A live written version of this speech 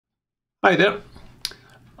Hi there.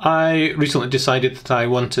 I recently decided that I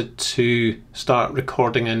wanted to start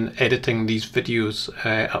recording and editing these videos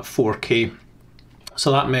at 4K.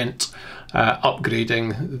 So that meant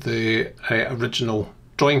upgrading the original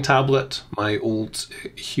drawing tablet, my old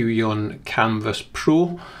Huion KAMVAS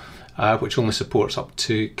PRO, which only supports up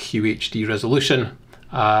to QHD resolution,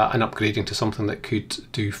 and upgrading to something that could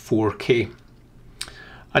do 4K.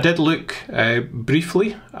 I did look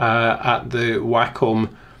briefly at the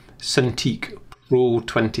Wacom Cintiq Pro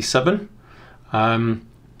 27, but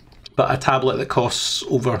a tablet that costs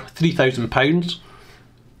over £3,000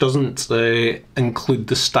 doesn't include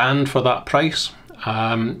the stand for that price,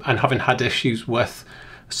 and having had issues with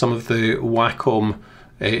some of the Wacom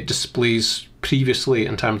displays previously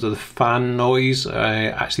in terms of the fan noise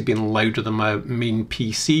actually being louder than my main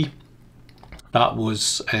PC, that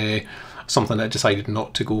was something I decided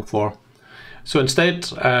not to go for. So instead,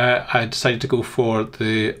 I decided to go for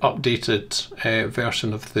the updated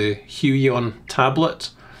version of the Huion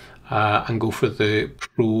tablet and go for the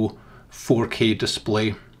Pro 4K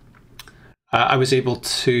display. I was able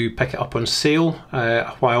to pick it up on sale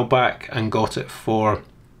a while back and got it for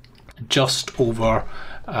just over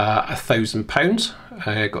 £1,000.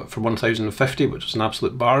 I got it for £1,050, which was an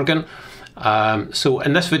absolute bargain. So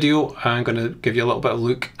in this video, I'm going to give you a little bit of a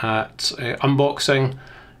look at unboxing,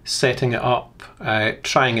 setting it up,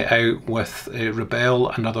 trying it out with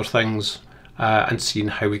Rebelle and other things, and seeing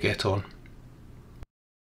how we get on.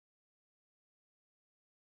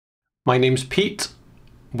 My name's Pete.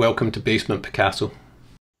 Welcome to Basement Picasso.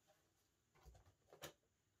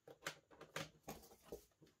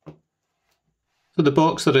 So the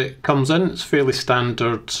box that it comes in, it's fairly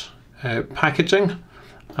standard packaging.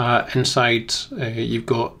 Inside you've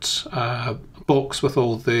got a box with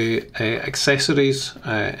all the accessories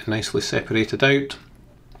nicely separated out,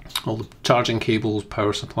 all the charging cables,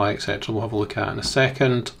 power supply, etc. we'll have a look at in a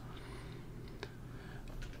second.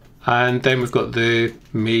 And then we've got the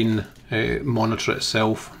main monitor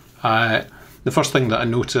itself. The first thing that I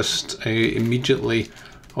noticed immediately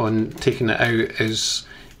on taking it out is,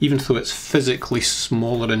 even though it's physically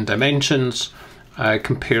smaller in dimensions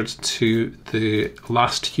compared to the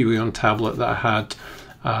last Huion tablet that I had,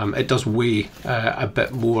 it does weigh a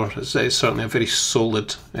bit more. It's certainly a very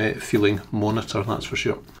solid feeling monitor, that's for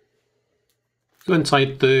sure. So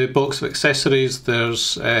inside the box of accessories,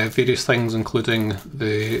 there's various things, including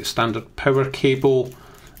the standard power cable,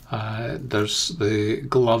 there's the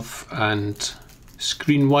glove and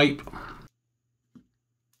screen wipe.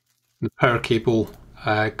 The power cable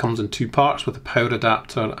comes in two parts, with the power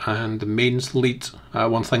adapter and the mains lead.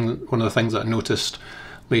 One of the things that I noticed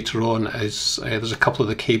later on is there's a couple of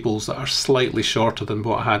the cables that are slightly shorter than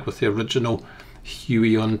what I had with the original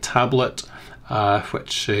Huion tablet,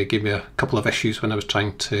 which gave me a couple of issues when I was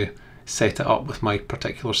trying to set it up with my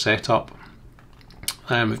particular setup.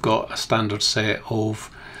 We've got a standard set of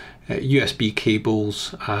USB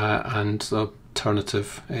cables and the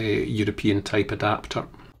alternative European type adapter.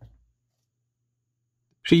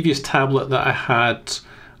 Previous tablet that I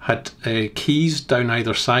had keys down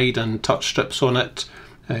either side and touch strips on it.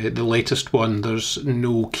 The latest one, there's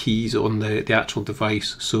no keys on the actual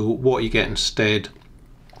device, so what you get instead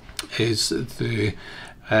is the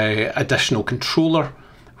additional controller,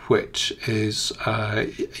 which is a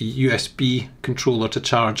USB controller to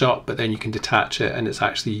charge up, but then you can detach it and it's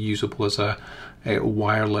actually usable as a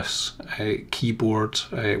wireless keyboard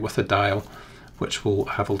with a dial, which we'll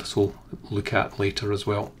have a little look at later as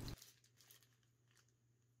well.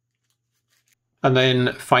 And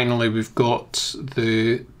then finally we've got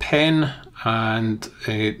the pen, and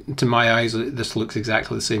to my eyes this looks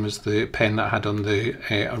exactly the same as the pen that I had on the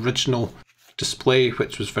original display,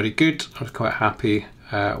 which was very good. I was quite happy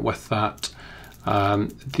with that.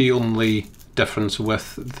 The only difference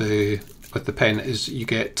with the pen is you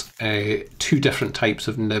get two different types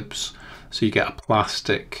of nibs. So you get a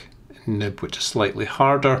plastic nib which is slightly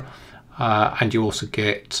harder, and you also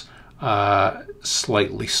get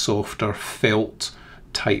slightly softer felt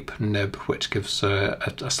type nib, which gives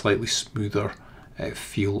a slightly smoother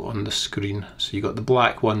feel on the screen. So you got the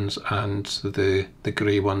black ones and the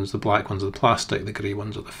grey ones. The black ones are the plastic, the grey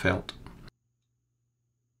ones are the felt.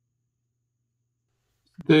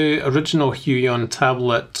 The original Huion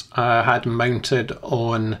tablet had mounted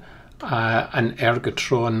on an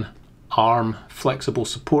Ergotron arm flexible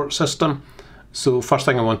support system. So first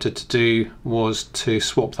thing I wanted to do was to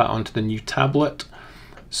swap that onto the new tablet.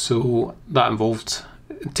 So that involved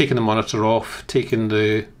taking the monitor off, taking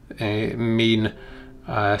the main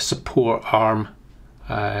support arm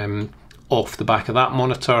off the back of that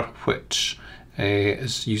monitor, which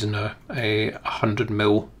is using a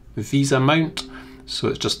 100mm Visa mount. So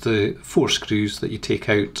it's just the 4 screws that you take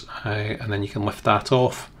out and then you can lift that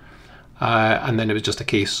off. And then it was just a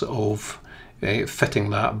case of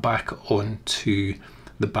fitting that back onto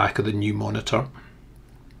the back of the new monitor.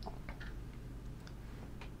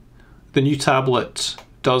 The new tablet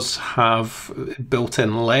does have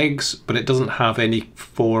built-in legs, but it doesn't have any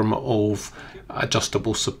form of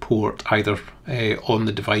adjustable support either on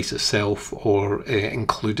the device itself or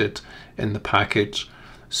included in the package.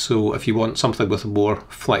 So if you want something with more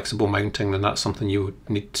flexible mounting, then that's something you would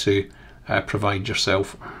need to provide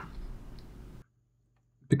yourself.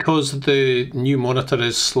 Because the new monitor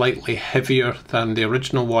is slightly heavier than the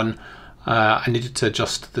original one, I needed to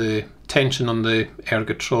adjust the tension on the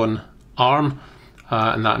Ergotron arm,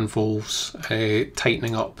 and that involves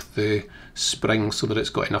tightening up the spring so that it's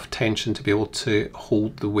got enough tension to be able to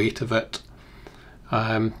hold the weight of it.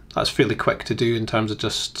 That's fairly quick to do in terms of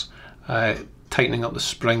just tightening up the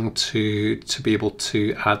spring to be able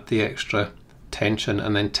to add the extra tension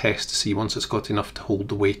and then test to see once it's got enough to hold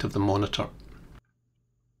the weight of the monitor.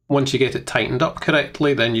 Once you get it tightened up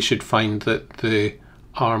correctly, then you should find that the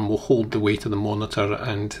arm will hold the weight of the monitor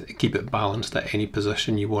and keep it balanced at any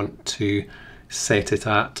position you want to set it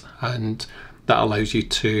at, and that allows you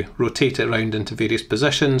to rotate it around into various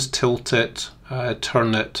positions, tilt it,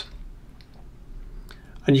 turn it,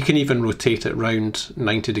 and you can even rotate it around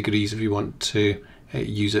 90 degrees if you want to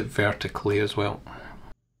use it vertically as well.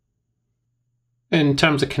 In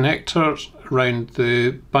terms of connectors, around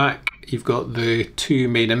the back you've got the 2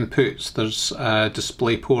 main inputs. There's a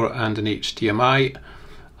DisplayPort and an HDMI.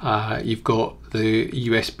 You've got the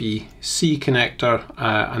USB-C connector,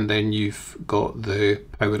 and then you've got the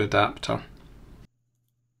power adapter.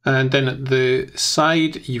 And then at the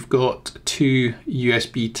side you've got 2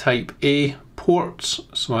 USB Type A ports.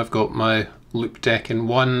 So I've got my loop deck in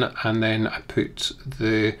one, and then I put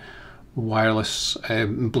the wireless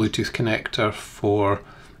Bluetooth connector for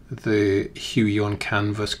the Huion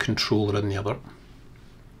KAMVAS controller in the other.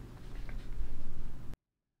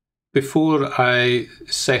 Before I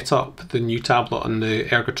set up the new tablet on the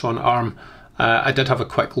Ergotron arm, I did have a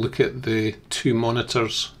quick look at the 2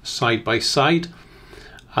 monitors side by side,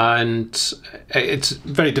 and it's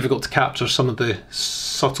very difficult to capture some of the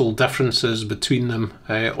subtle differences between them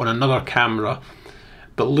on another camera,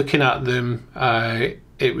 but looking at them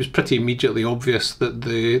it was pretty immediately obvious that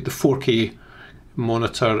the 4K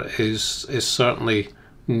monitor is certainly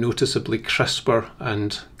noticeably crisper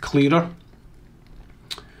and clearer.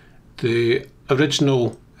 The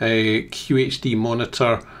original QHD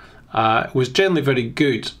monitor was generally very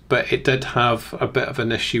good, but it did have a bit of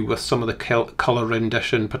an issue with some of the colour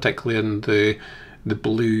rendition, particularly in the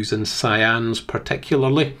blues and cyans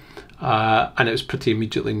particularly, and it was pretty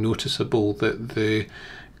immediately noticeable that the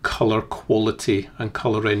colour quality and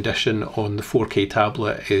colour rendition on the 4K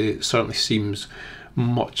tablet certainly seems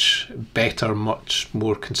much better, much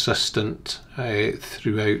more consistent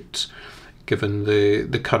throughout, given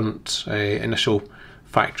the current initial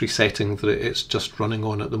factory setting that it's just running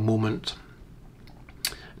on at the moment.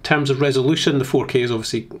 In terms of resolution, the 4K is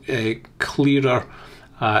obviously clearer.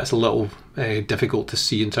 It's a little difficult to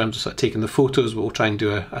see in terms of sort of taking the photos, but we'll try and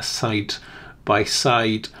do a side by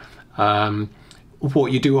side.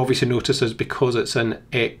 What you do obviously notice is because it's an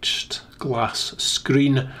etched glass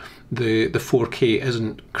screen, the 4K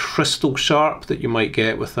isn't crystal sharp that you might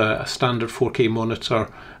get with a standard 4K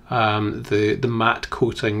monitor. The matte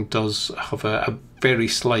coating does have a very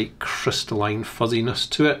slight crystalline fuzziness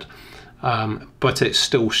to it, but it's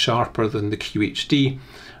still sharper than the QHD,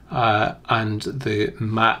 and the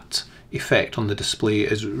matte effect on the display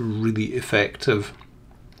is really effective.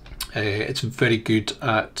 It's very good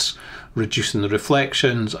at reducing the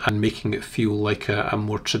reflections and making it feel like a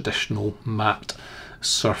more traditional matte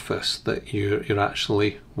surface that you're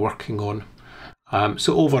actually working on.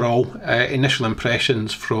 So overall, initial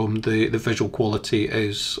impressions from the visual quality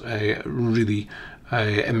is really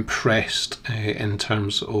impressed in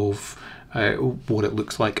terms of what it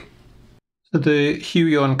looks like. So the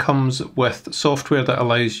Huion comes with software that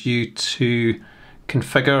allows you to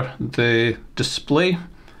configure the display.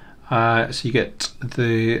 So you get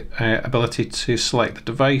the ability to select the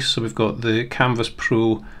device. So we've got the KAMVAS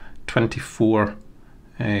PRO 24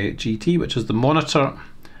 GT, which is the monitor.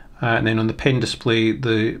 And then on the pen display,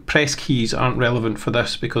 the press keys aren't relevant for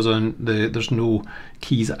this because there's no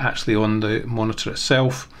keys actually on the monitor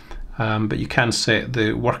itself. But you can set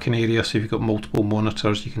the working area, so if you've got multiple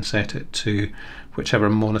monitors, you can set it to whichever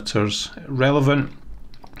monitor's relevant.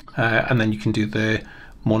 And then you can do the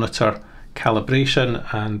monitor calibration,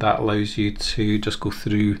 and that allows you to just go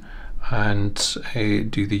through and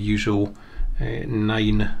do the usual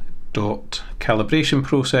 9-dot calibration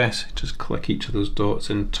process. Just click each of those dots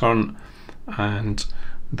in turn, and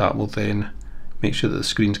that will then make sure that the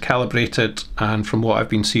screen's calibrated. And from what I've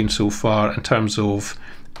been seeing so far in terms of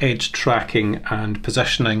edge tracking and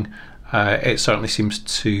positioning, it certainly seems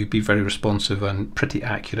to be very responsive and pretty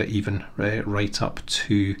accurate, even right up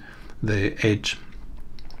to the edge.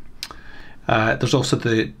 There's also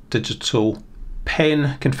the digital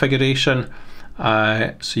pen configuration.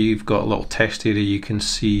 So you've got a little test area you can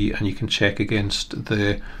see, and you can check against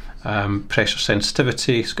the pressure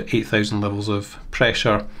sensitivity. It's got 8,000 levels of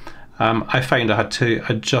pressure. I found I had to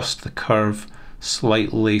adjust the curve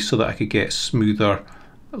slightly so that I could get smoother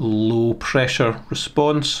low pressure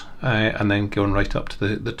response, and then going right up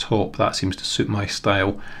to the top. That seems to suit my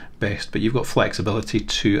style best, but you've got flexibility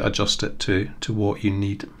to adjust it to what you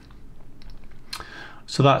need.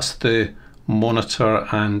 So that's the monitor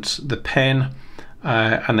and the pen,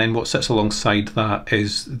 and then what sits alongside that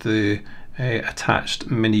is the attached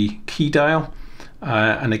mini key dial,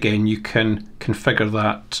 and again you can configure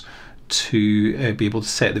that to be able to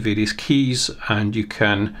set the various keys, and you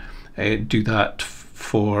can do that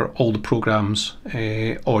for all the programs,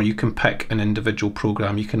 or you can pick an individual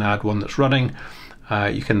program. You can add one that's running,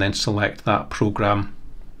 you can then select that program.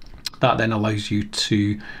 That then allows you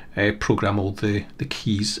to program all the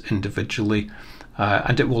keys individually,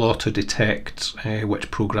 and it will auto detect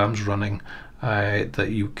which program's running, that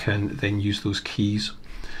you can then use those keys.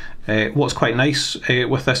 What's quite nice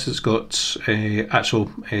with this, it's got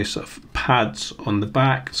actual sort of pads on the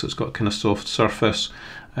back, so it's got a kind of soft surface,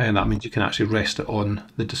 and that means you can actually rest it on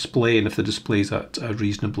the display, and if the display is at a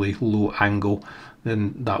reasonably low angle,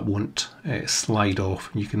 then that won't slide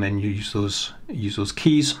off, and you can then use those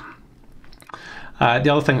keys.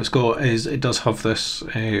 The other thing it's got is it does have this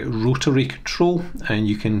rotary control, and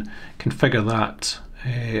you can configure that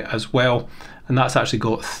as well, and that's actually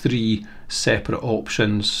got 3 separate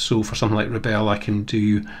options. So for something like Rebelle, I can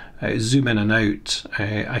do zoom in and out,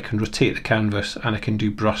 I can rotate the canvas, and I can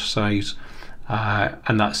do brush size,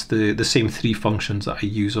 and that's the same 3 functions that I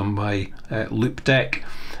use on my loop deck.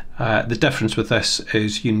 The difference with this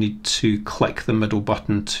is you need to click the middle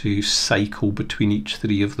button to cycle between each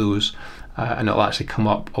 3 of those, and it'll actually come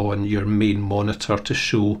up on your main monitor to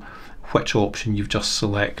show which option you've just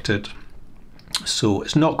selected. So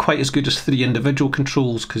it's not quite as good as 3 individual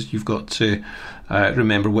controls, because you've got to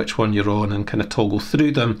remember which one you're on and kind of toggle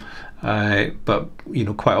through them, but you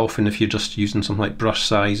know, quite often if you're just using something like brush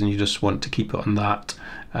size and you just want to keep it on that,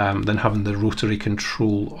 then having the rotary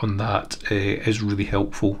control on that is really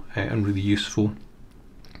helpful and really useful.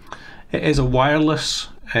 It is a wireless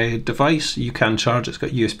device. You can charge it. It's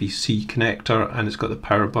got USB-C connector, and it's got the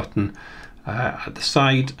power button at the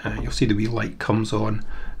side. You'll see the wee light comes on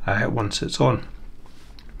once it's on.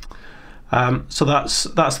 So that's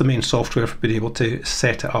the main software for being able to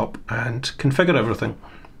set it up and configure everything.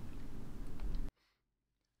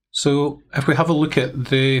 So if we have a look at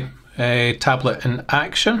the tablet in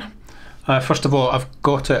action, first of all, I've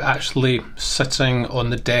got it actually sitting on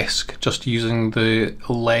the desk, just using the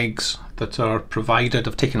legs that are provided.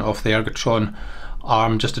 I've taken it off the Ergotron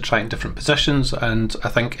arm just to try it in different positions, and I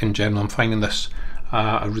think in general I'm finding this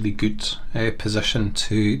a really good position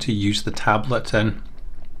to use the tablet in.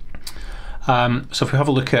 So if we have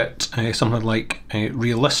a look at something like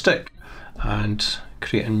Realistic and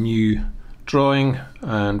create a new drawing,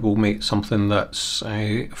 and we'll make something that's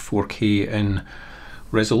 4K in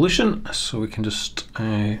resolution, so we can just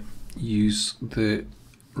use the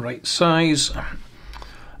right size,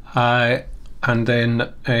 and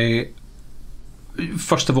then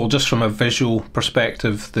first of all, just from a visual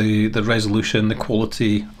perspective, the resolution, the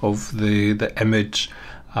quality of the image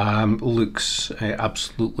looks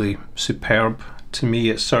absolutely superb to me.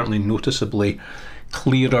 It's certainly noticeably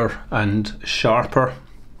clearer and sharper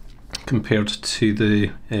compared to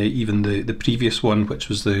the even the previous one, which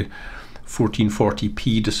was the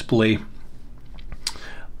 1440p display.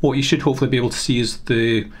 What you should hopefully be able to see is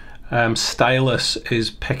the stylus is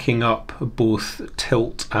picking up both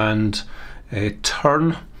tilt and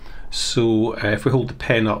turn. So if we hold the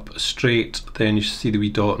pen up straight, then you see the wee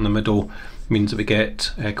dot in the middle, means that we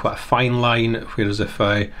get quite a fine line, whereas if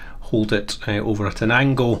I hold it over at an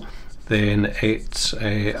angle, then it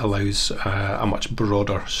allows a much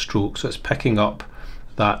broader stroke. So it's picking up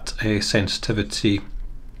that sensitivity.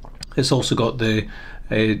 It's also got the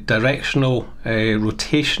directional,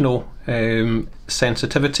 rotational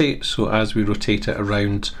sensitivity, so as we rotate it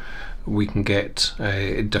around we can get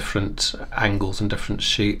different angles and different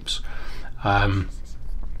shapes.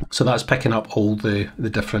 So that's picking up all the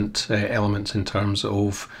different elements in terms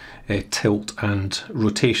of tilt and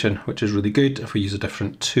rotation, which is really good. If we use a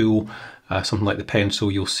different tool, something like the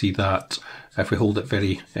pencil, you'll see that if we hold it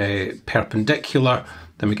very perpendicular,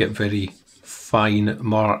 then we get very fine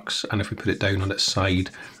marks, and if we put it down on its side,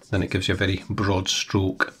 then it gives you a very broad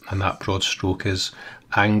stroke, and that broad stroke is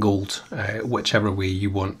angled whichever way you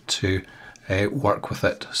want to work with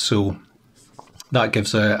it. So that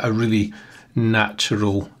gives a really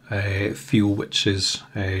natural feel, which is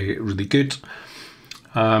really good.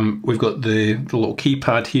 We've got the little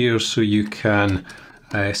keypad here, so you can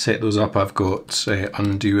set those up. I've got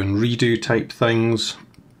undo and redo type things.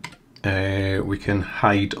 We can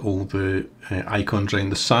hide all the icons around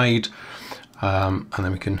the side, and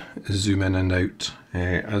then we can zoom in and out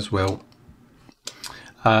as well.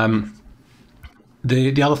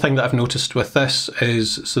 The other thing that I've noticed with this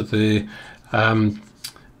is the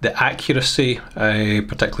accuracy,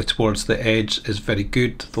 particularly towards the edge, is very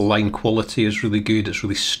good. The line quality is really good. It's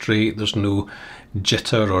really straight. There's no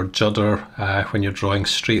jitter or judder when you're drawing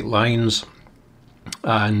straight lines.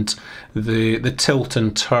 And the tilt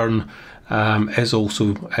and turn is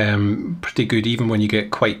also pretty good, even when you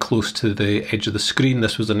get quite close to the edge of the screen.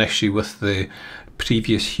 This was an issue with the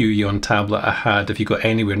previous Huion tablet I had. If you got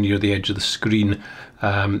anywhere near the edge of the screen,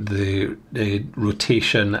 the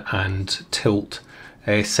rotation and tilt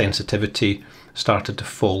sensitivity started to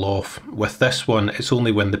fall off. With this one, it's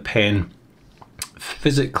only when the pen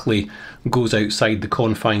physically goes outside the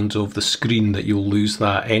confines of the screen that you'll lose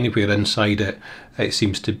that. Anywhere inside it, it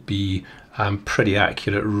seems to be pretty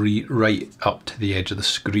accurate right up to the edge of the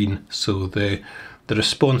screen. So the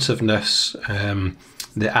responsiveness,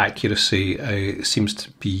 the accuracy seems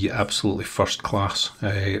to be absolutely first class.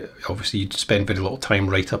 Obviously you spend very little time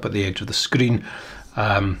right up at the edge of the screen,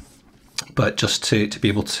 but just to be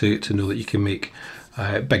able to know that you can make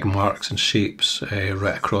big marks and shapes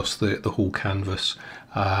right across the whole canvas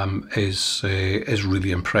is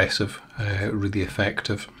really impressive, really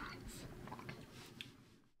effective.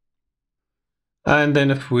 And then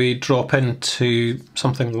if we drop into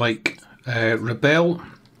something like Rebelle,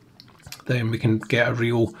 then we can get a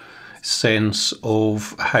real sense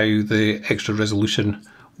of how the extra resolution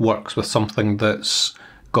works with something that's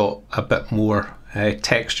got a bit more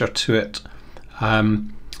texture to it.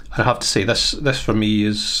 I have to say this for me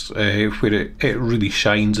is where it really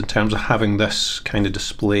shines in terms of having this kind of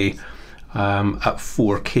display at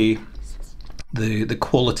 4K. The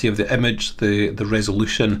quality of the image, the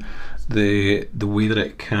resolution, the way that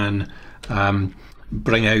it can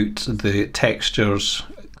bring out the textures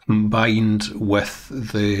combined with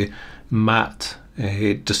the matte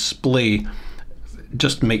display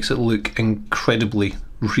just makes it look incredibly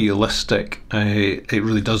realistic. It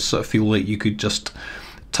really does sort of feel like you could just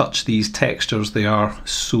touch these textures. They are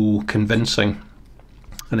so convincing.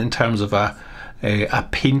 And in terms of a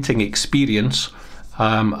painting experience,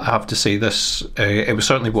 I have to say this, it was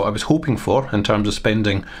certainly what I was hoping for in terms of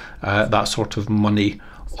spending that sort of money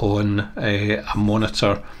on a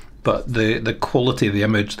monitor. But the quality of the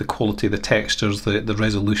image, the quality of the textures, the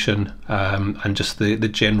resolution, and just the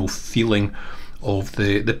general feeling of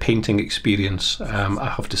the painting experience, I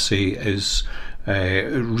have to say is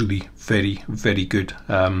really very, very good.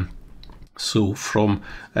 So from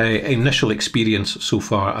initial experience so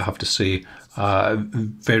far, I have to say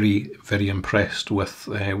very, very impressed with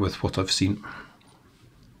what I've seen.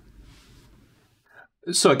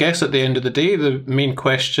 So I guess at the end of the day, the main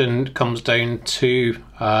question comes down to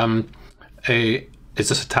is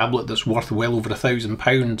this a tablet that's worth well over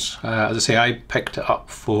 £1,000? As I say, I picked it up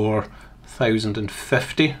for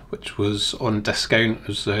 £1,050, which was on discount. It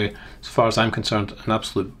was, as far as I'm concerned, an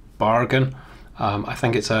absolute bargain. I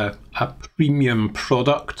think it's a premium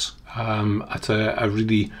product at a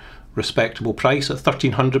really respectable price at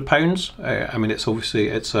 £1,300. I mean, it's obviously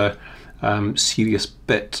a serious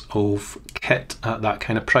bit of kit at that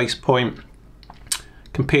kind of price point,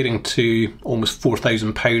 comparing to almost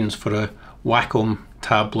 £4,000 for a Wacom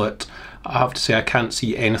tablet. I have to say I can't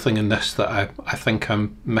see anything in this that I think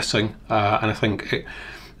I'm missing, and I think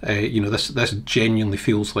this genuinely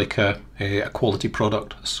feels like a quality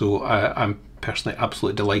product. So I'm personally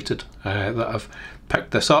absolutely delighted that I've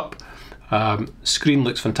picked this up. Screen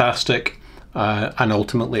looks fantastic, and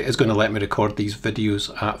ultimately it's going to let me record these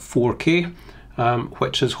videos at 4K,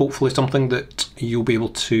 which is hopefully something that you'll be able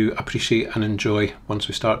to appreciate and enjoy once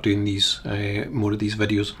we start doing these more of these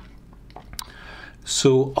videos.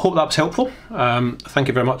 So I hope that was helpful. Thank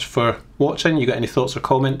you very much for watching. You got any thoughts or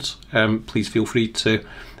comments, please feel free to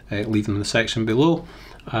leave them in the section below,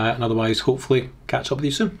 and otherwise hopefully catch up with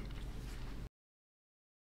you soon.